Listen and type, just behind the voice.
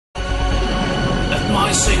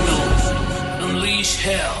signal. Unleash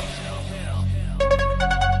hell.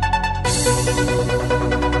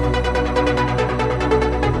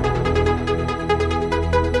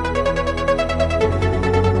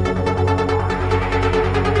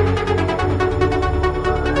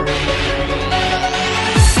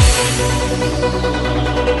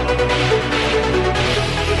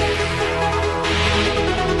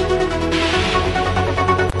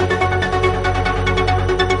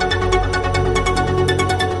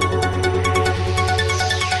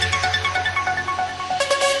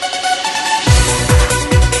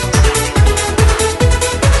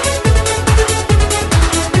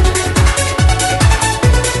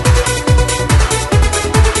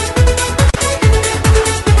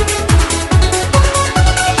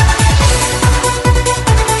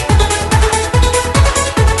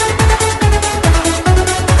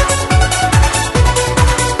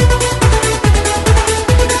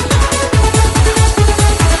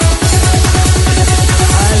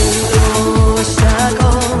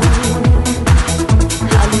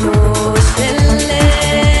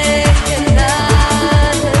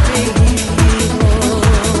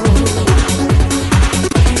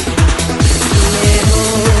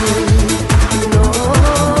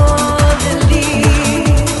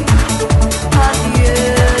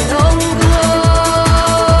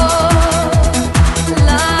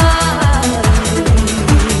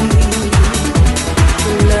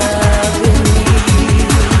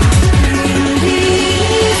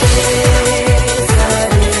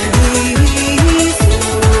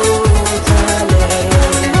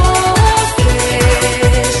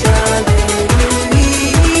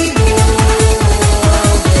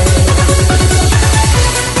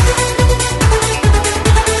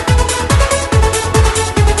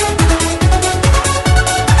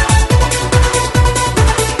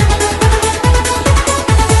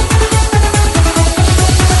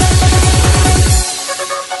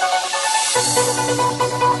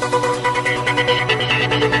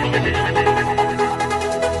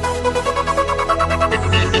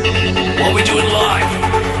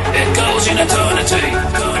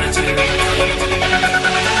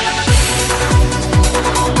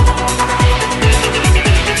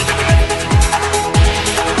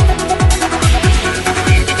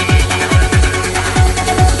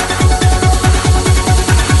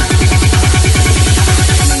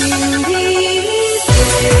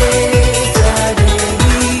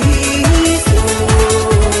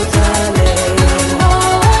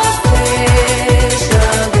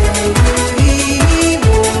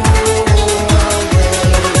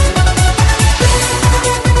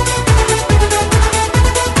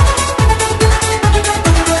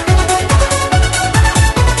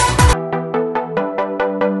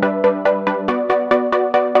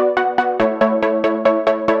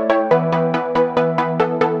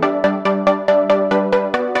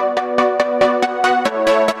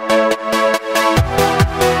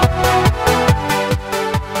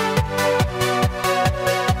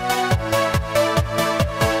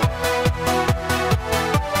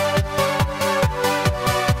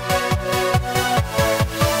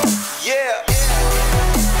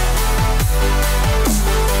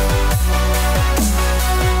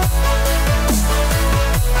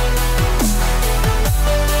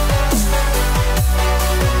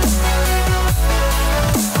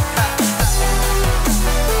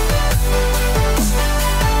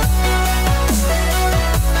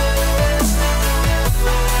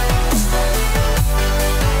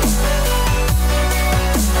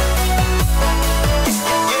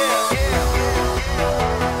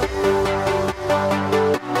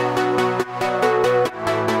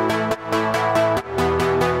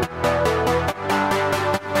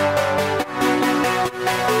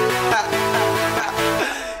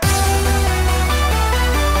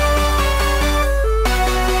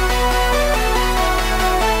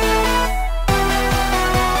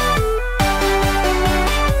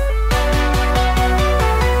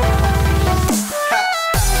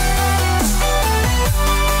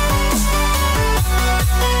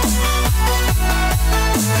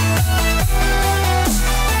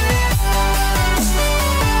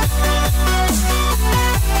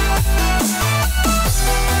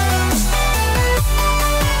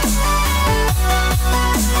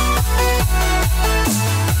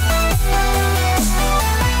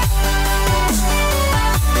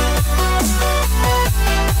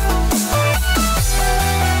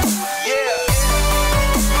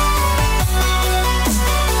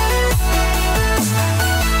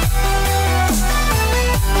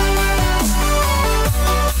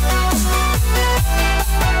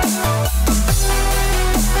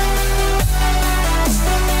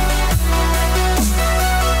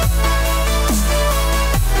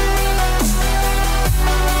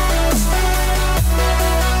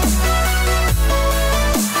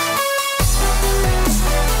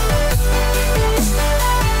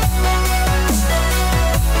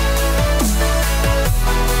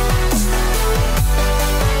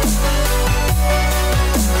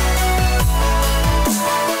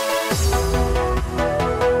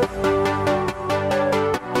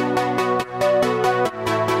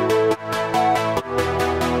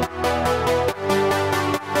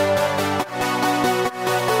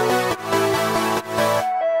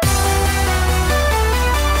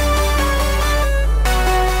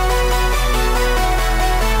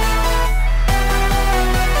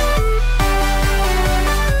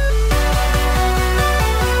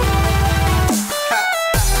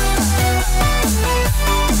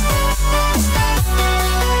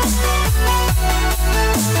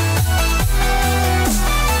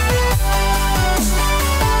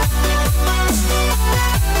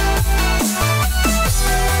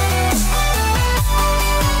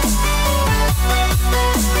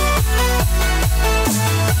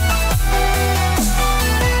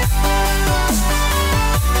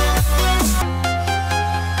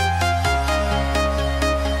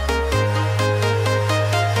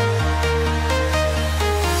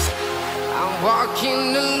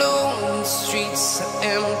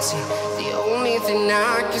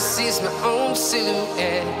 I can see it's my own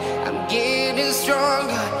silhouette. I'm getting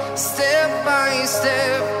stronger, step by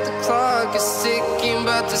step. The clock is ticking,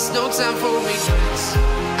 but there's no time for regrets.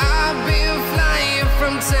 I've been flying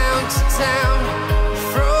from town to town,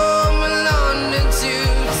 from London to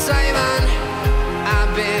Taiwan.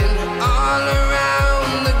 I've been all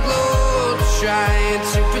around the globe, trying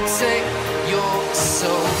to protect your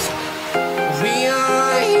soul. We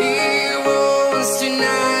are heroes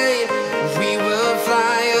tonight. We will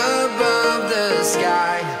fly above the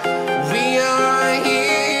sky. We are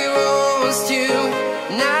heroes tonight.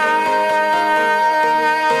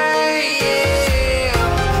 Yeah.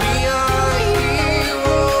 We are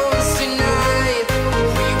heroes tonight.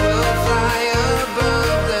 We will fly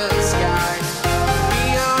above the sky. We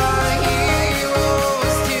are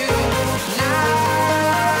heroes tonight.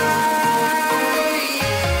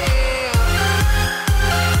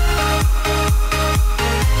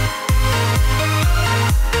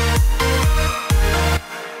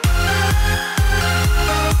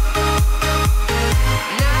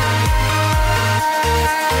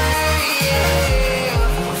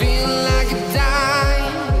 Feel like a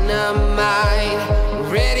dynamite,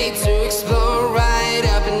 ready to explode right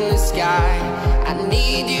up in the sky. I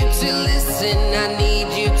need you to listen, I need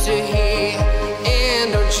you to hear,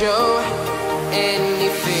 and don't show any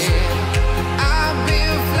fear. I've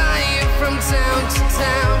been flying from town to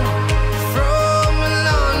town, from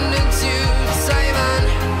London to Taiwan.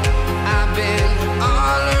 I've been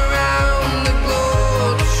all around the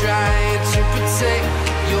globe, trying to protect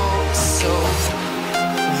your soul.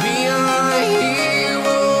 We are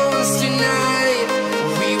heroes tonight.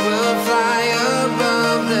 We will fly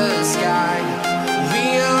above the sky. We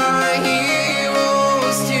are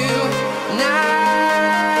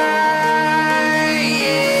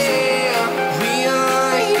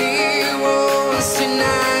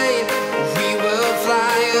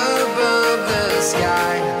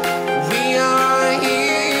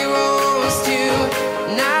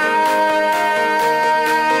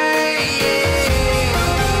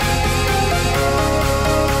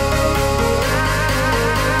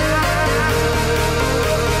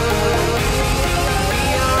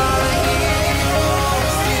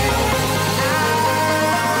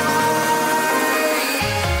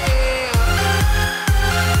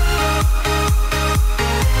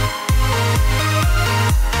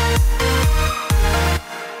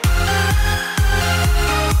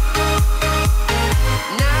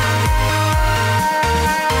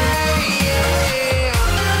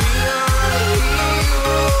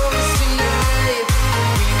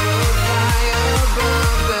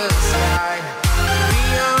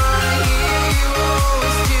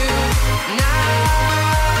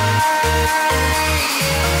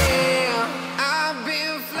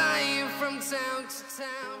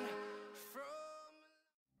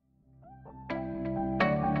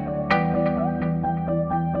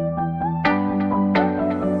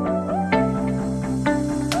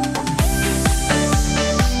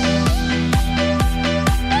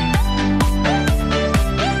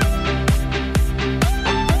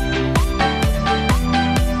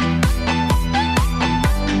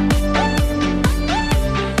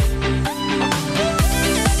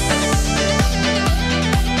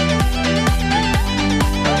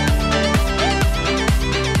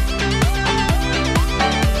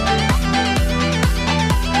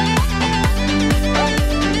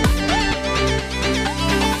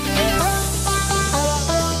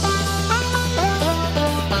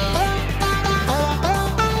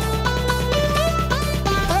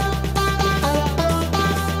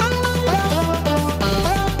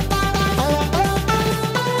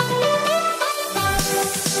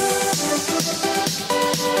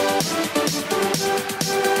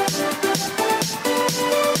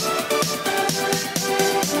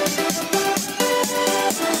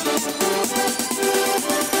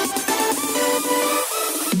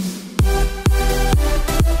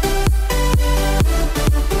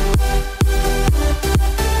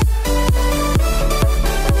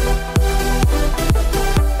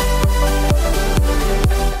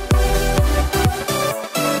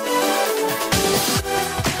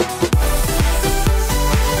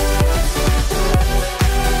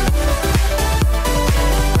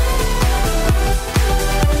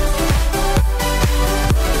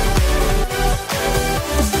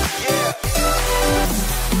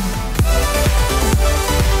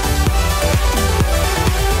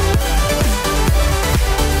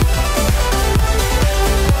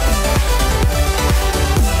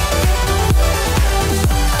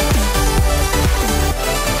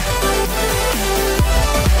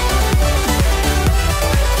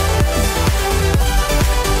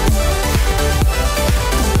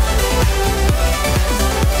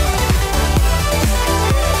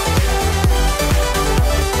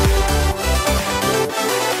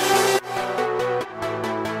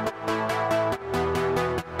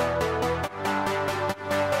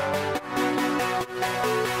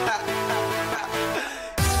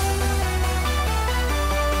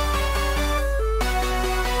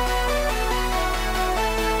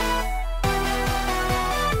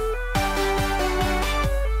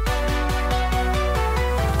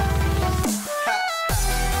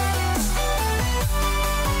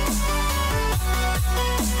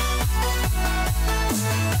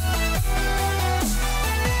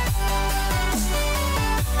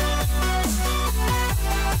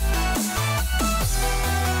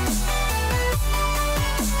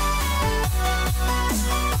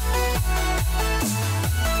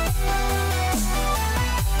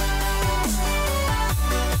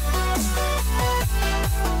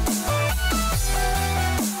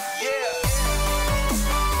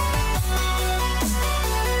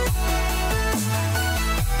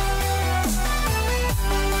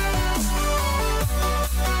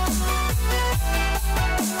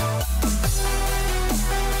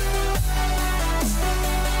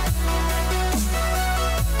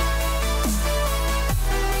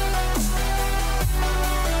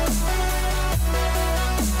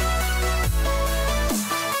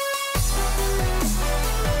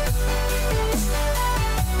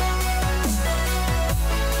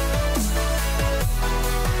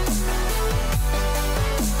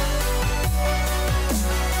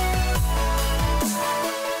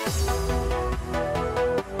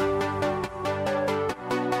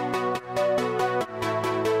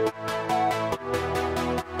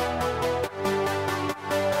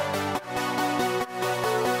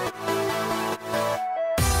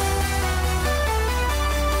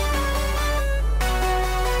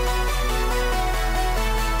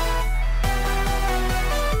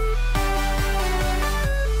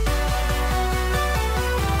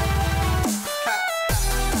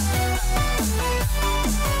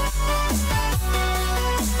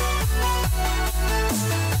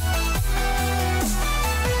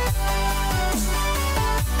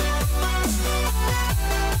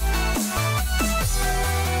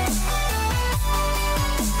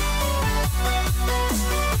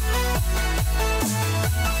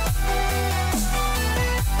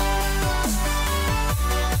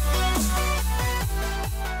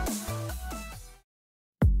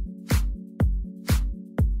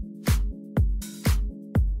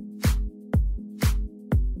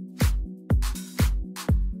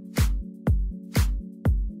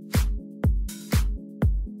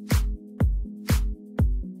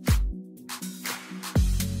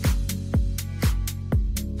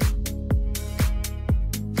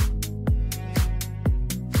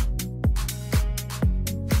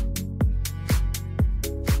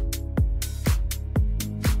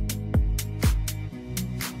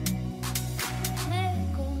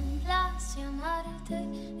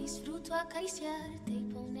acariciarte y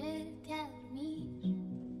ponerte a dormir.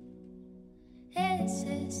 Es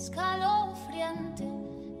escalofriante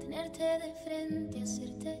tenerte de frente,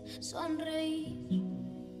 hacerte sonreír.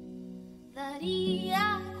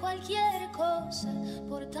 Daría cualquier cosa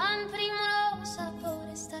por tan primorosa, por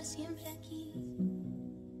estar siempre aquí.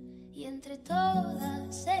 Y entre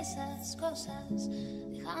todas esas cosas,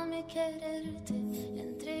 déjame quererte,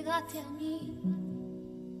 entrégate a mí.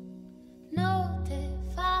 No te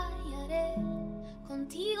fallaré,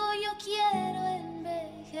 contigo yo quiero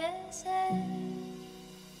envejecer.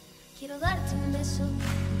 Quiero darte un beso,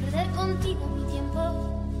 perder contigo mi tiempo,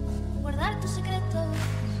 guardar tus secretos,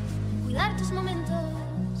 cuidar tus momentos,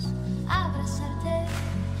 abrazarte,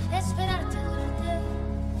 esperarte, adorarte,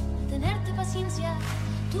 tenerte paciencia.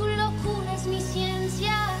 Tu locura es mi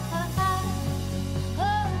ciencia.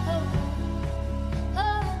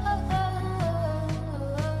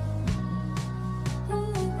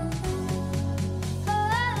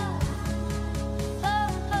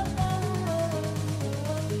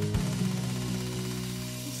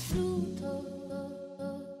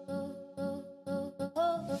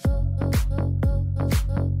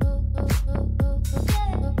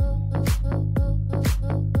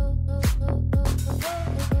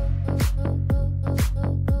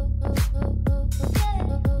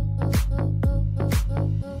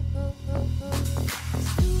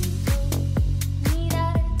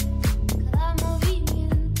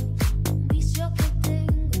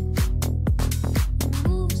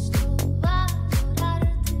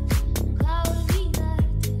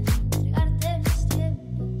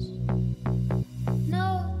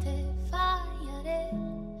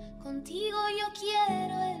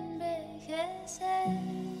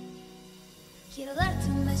 Quiero darte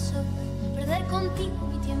un beso, perder contigo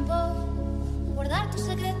mi tiempo, guardar tus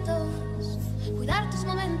secretos, cuidar tus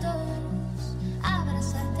momentos,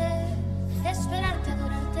 abrazarte, esperarte,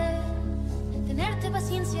 adorarte, tenerte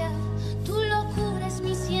paciencia. Tu locura es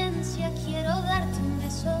mi ciencia. Quiero darte un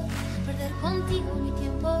beso, perder contigo mi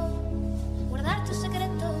tiempo, guardar tus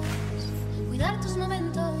secretos, cuidar tus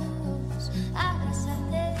momentos,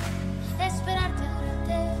 abrazarte, esperarte,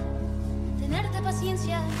 adorarte, tenerte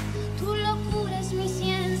paciencia. Tu locura es mi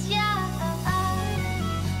ciencia.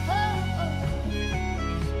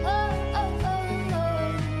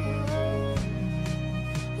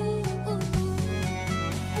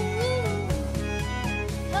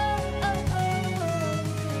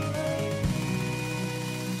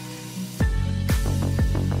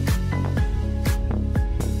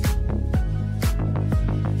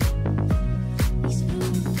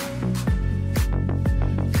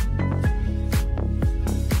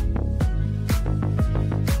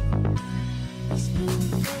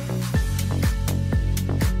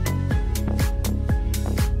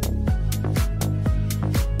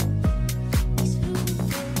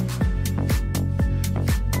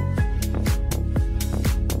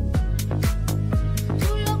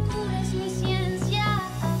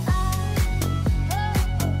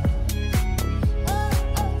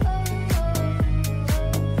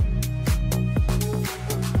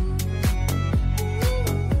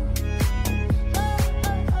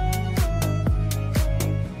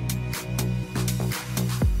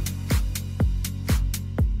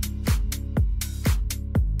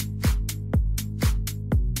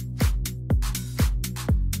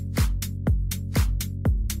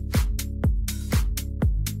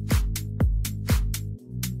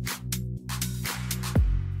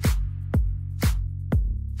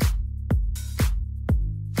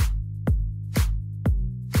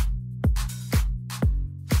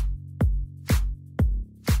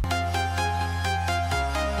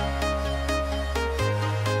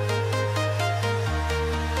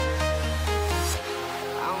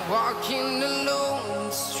 Walking alone,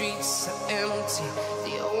 the streets are empty.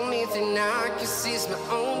 The only thing I can see is my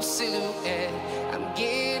own silhouette. I'm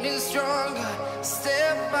getting stronger,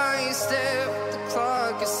 step by step. The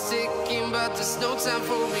clock is ticking, but there's no time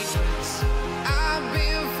for regrets. I've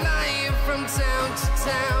been flying from town to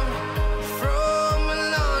town,